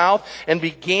 opened his mouth and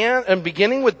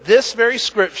beginning with this very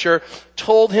scripture,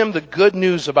 told him the good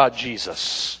news about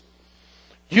Jesus.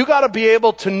 You got to be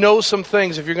able to know some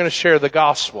things if you're going to share the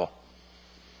gospel.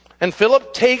 And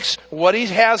Philip takes what he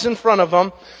has in front of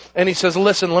him and he says,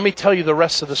 listen, let me tell you the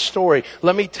rest of the story.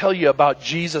 Let me tell you about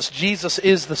Jesus. Jesus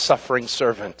is the suffering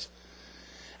servant.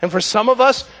 And for some of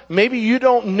us, maybe you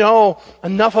don't know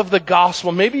enough of the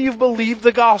gospel. Maybe you've believed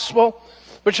the gospel,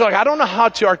 but you're like, I don't know how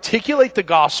to articulate the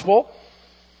gospel.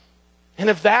 And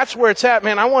if that's where it's at,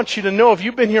 man, I want you to know if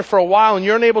you've been here for a while and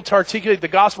you're unable to articulate the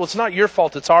gospel, it's not your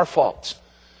fault, it's our fault.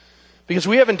 Because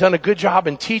we haven't done a good job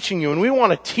in teaching you, and we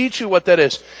want to teach you what that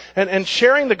is. And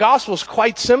sharing the gospel is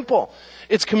quite simple.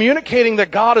 It's communicating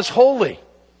that God is holy.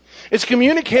 It's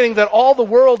communicating that all the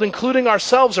world, including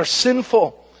ourselves, are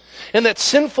sinful. And that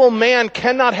sinful man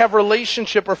cannot have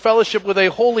relationship or fellowship with a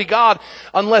holy God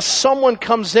unless someone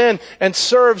comes in and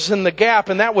serves in the gap.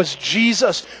 And that was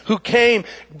Jesus, who came,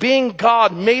 being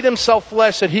God, made himself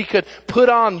flesh that he could put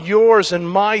on yours and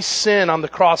my sin on the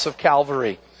cross of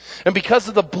Calvary. And because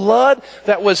of the blood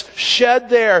that was shed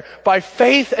there, by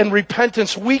faith and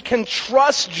repentance, we can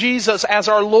trust Jesus as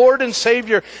our Lord and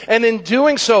Savior. And in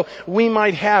doing so, we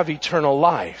might have eternal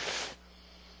life.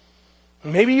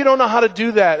 Maybe you don't know how to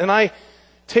do that. And I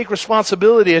take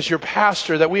responsibility as your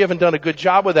pastor that we haven't done a good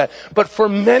job with that. But for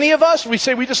many of us, we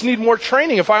say we just need more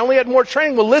training. If I only had more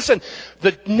training. Well, listen,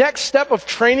 the next step of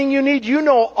training you need, you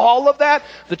know all of that.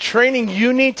 The training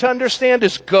you need to understand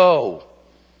is go.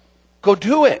 Go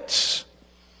do it.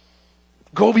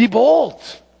 Go be bold.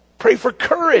 Pray for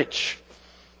courage.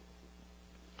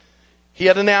 He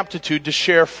had an aptitude to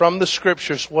share from the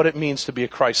scriptures what it means to be a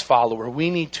Christ follower. We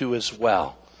need to as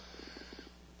well.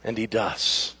 And he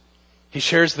does. He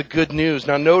shares the good news.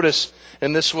 Now notice,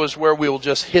 and this was where we will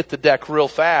just hit the deck real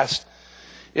fast,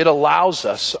 it allows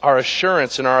us, our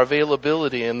assurance and our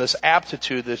availability and this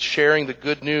aptitude that's sharing the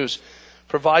good news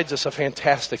provides us a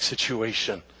fantastic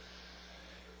situation.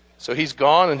 So he's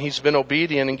gone and he's been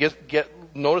obedient, and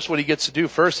notice what he gets to do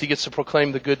first. He gets to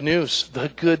proclaim the good news. The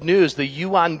good news, the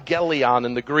euangelion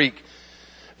in the Greek.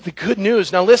 The good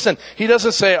news. Now listen, he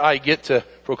doesn't say, I get to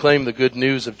proclaim the good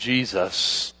news of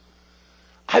Jesus.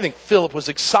 I think Philip was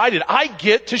excited. I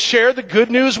get to share the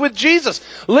good news with Jesus.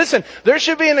 Listen, there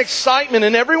should be an excitement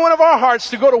in every one of our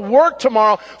hearts to go to work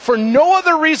tomorrow for no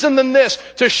other reason than this,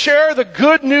 to share the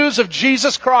good news of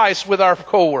Jesus Christ with our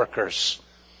coworkers.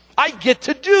 I get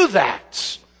to do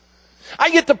that. I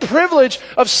get the privilege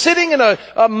of sitting in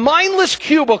a mindless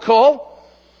cubicle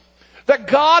that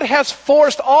God has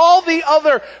forced all the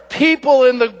other people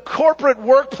in the corporate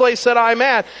workplace that I'm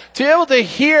at to be able to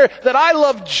hear that I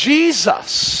love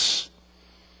Jesus.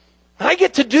 I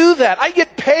get to do that. I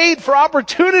get paid for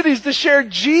opportunities to share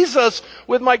Jesus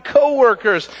with my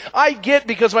coworkers. I get,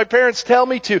 because my parents tell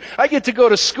me to, I get to go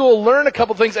to school, learn a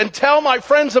couple things, and tell my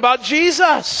friends about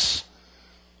Jesus.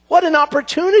 What an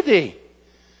opportunity.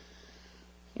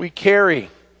 We carry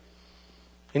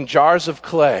in jars of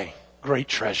clay great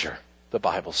treasure, the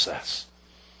Bible says.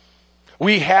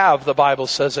 We have, the Bible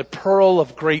says, a pearl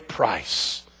of great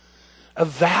price, a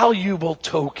valuable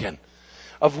token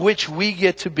of which we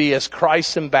get to be, as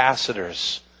Christ's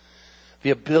ambassadors,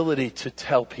 the ability to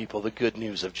tell people the good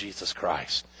news of Jesus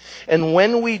Christ. And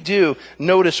when we do,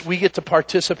 notice we get to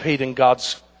participate in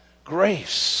God's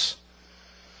grace.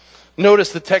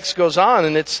 Notice the text goes on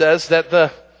and it says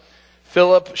that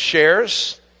Philip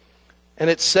shares, and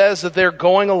it says that they're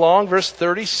going along, verse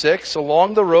 36,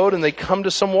 along the road, and they come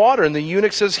to some water. And the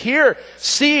eunuch says, here,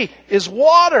 see, is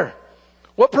water.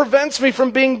 What prevents me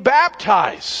from being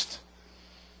baptized?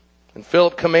 And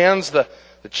Philip commands the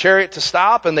chariot to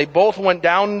stop, and they both went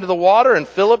down into the water, and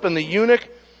Philip and the eunuch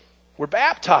were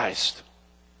baptized.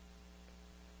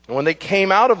 And when they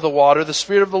came out of the water, the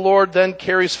Spirit of the Lord then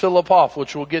carries Philip off,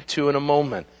 which we'll get to in a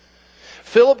moment.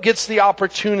 Philip gets the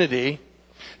opportunity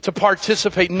to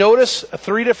participate. Notice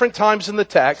 3 different times in the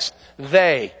text,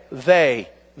 they. They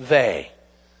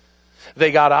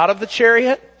got out of the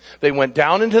chariot, they went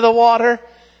down into the water,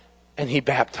 and he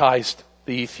baptized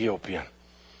the Ethiopian.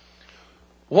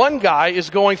 One guy is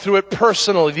going through it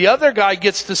personally. The other guy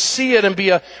gets to see it and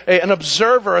be an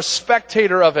observer, a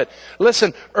spectator of it.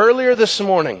 Listen, earlier this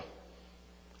morning,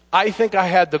 I think I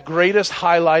had the greatest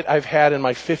highlight I've had in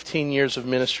my 15 years of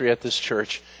ministry at this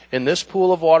church. In this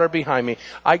pool of water behind me,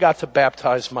 I got to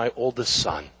baptize my oldest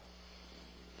son.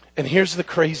 And here's the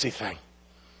crazy thing.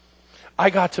 I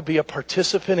got to be a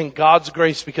participant in God's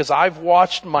grace because I've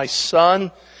watched my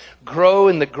son grow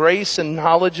in the grace and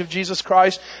knowledge of Jesus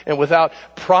Christ, and without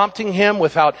prompting him,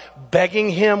 without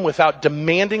begging him, without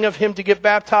demanding of him to get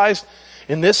baptized,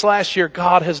 In this last year,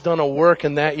 God has done a work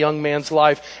in that young man's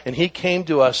life, and he came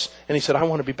to us and he said, I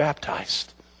want to be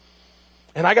baptized.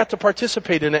 And I got to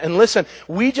participate in it. And listen,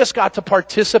 we just got to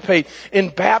participate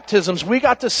in baptisms. We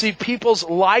got to see people's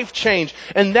life change.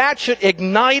 And that should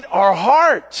ignite our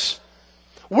hearts.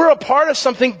 We're a part of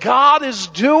something God is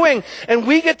doing. And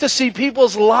we get to see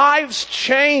people's lives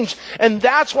change. And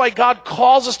that's why God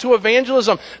calls us to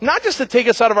evangelism. Not just to take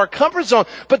us out of our comfort zone,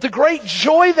 but the great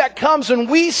joy that comes when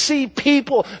we see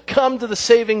people come to the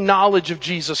saving knowledge of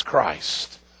Jesus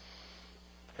Christ.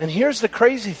 And here's the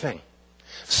crazy thing.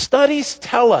 Studies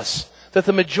tell us that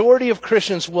the majority of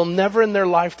Christians will never in their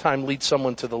lifetime lead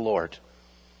someone to the Lord.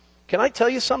 Can I tell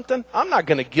you something? I'm not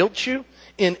going to guilt you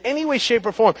in any way, shape,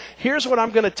 or form. Here's what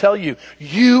I'm going to tell you.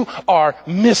 You are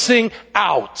missing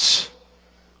out.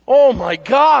 Oh my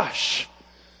gosh.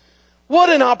 What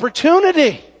an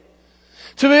opportunity.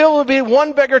 To be able to be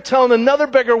one beggar telling another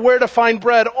beggar where to find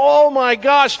bread. Oh my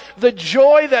gosh, the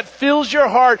joy that fills your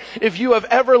heart if you have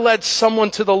ever led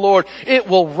someone to the Lord. It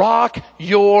will rock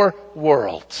your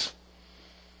world.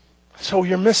 So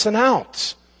you're missing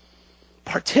out.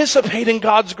 Participate in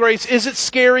God's grace. Is it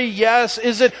scary? Yes.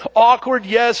 Is it awkward?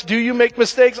 Yes. Do you make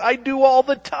mistakes? I do all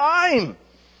the time.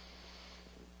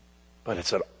 But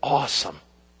it's an awesome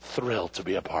thrill to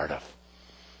be a part of.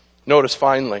 Notice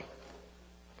finally,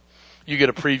 you get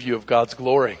a preview of God's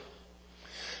glory.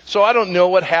 So I don't know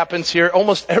what happens here.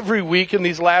 Almost every week in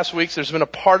these last weeks, there's been a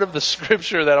part of the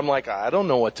scripture that I'm like, I don't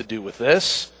know what to do with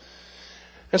this.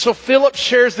 And so Philip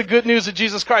shares the good news of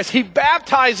Jesus Christ. He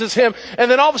baptizes him, and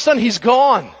then all of a sudden he's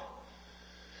gone.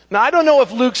 Now I don't know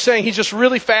if Luke's saying he just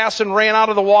really fast and ran out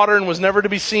of the water and was never to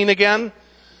be seen again.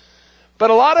 But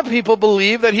a lot of people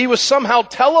believe that he was somehow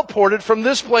teleported from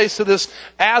this place to this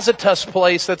Azotus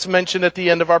place that's mentioned at the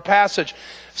end of our passage.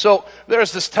 So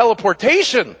there's this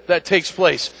teleportation that takes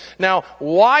place. Now,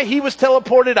 why he was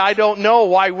teleported, I don't know.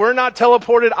 Why we're not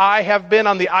teleported, I have been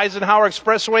on the Eisenhower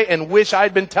Expressway and wish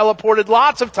I'd been teleported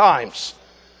lots of times.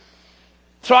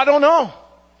 So I don't know.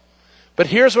 But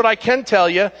here's what I can tell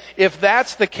you. If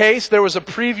that's the case, there was a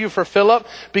preview for Philip,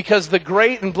 because the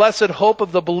great and blessed hope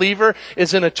of the believer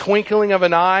is in a twinkling of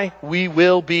an eye, we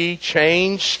will be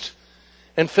changed.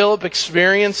 And Philip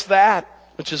experienced that,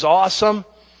 which is awesome.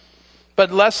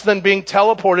 But less than being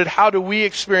teleported, how do we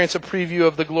experience a preview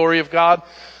of the glory of God?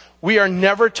 We are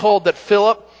never told that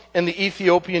Philip and the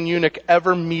Ethiopian eunuch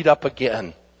ever meet up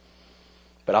again.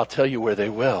 But I'll tell you where they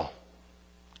will.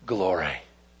 Glory.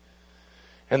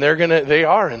 And they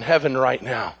are in heaven right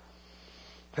now.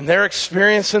 And they're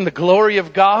experiencing the glory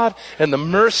of God and the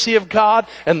mercy of God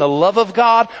and the love of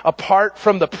God apart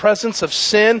from the presence of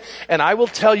sin. And I will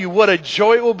tell you what a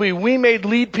joy it will be. We may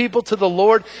lead people to the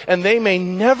Lord and they may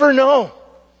never know.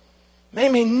 They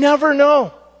may never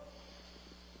know.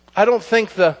 I don't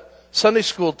think the Sunday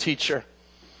school teacher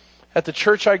at the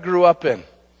church I grew up in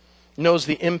knows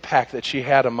the impact that she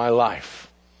had on my life.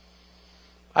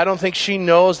 I don't think she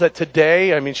knows that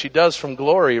today, she does from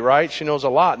glory, right? She knows a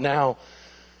lot now.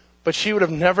 But she would have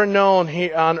never known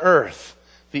here on earth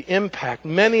the impact.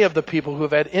 Many of the people who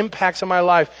have had impacts in my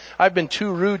life, I've been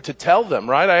too rude to tell them,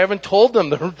 right? I haven't told them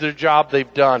the job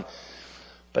they've done.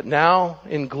 But now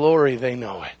in glory they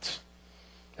know it.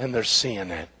 And they're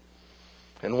seeing it.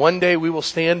 And one day we will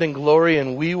stand in glory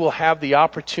and we will have the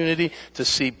opportunity to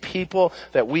see people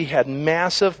that we had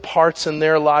massive parts in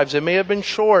their lives. It may have been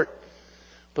short.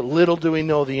 But little do we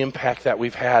know the impact that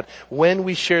we've had. When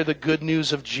we share the good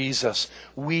news of Jesus,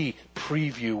 we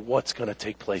preview what's going to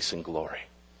take place in glory.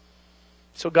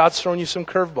 So God's thrown you some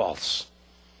curveballs.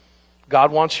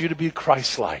 God wants you to be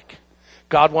Christ-like.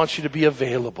 God wants you to be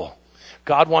available.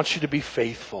 God wants you to be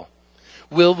faithful.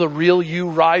 Will the real you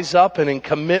rise up and in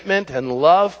commitment and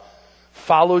love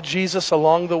follow Jesus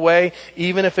along the way,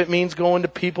 even if it means going to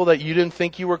people that you didn't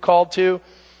think you were called to?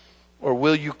 Or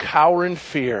will you cower in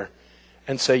fear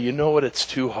and say, you know what, it's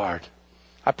too hard?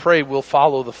 I pray we'll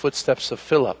follow the footsteps of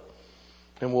Philip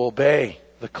and we'll obey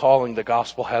the calling the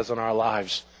gospel has on our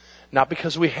lives. Not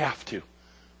because we have to,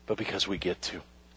 but because we get to.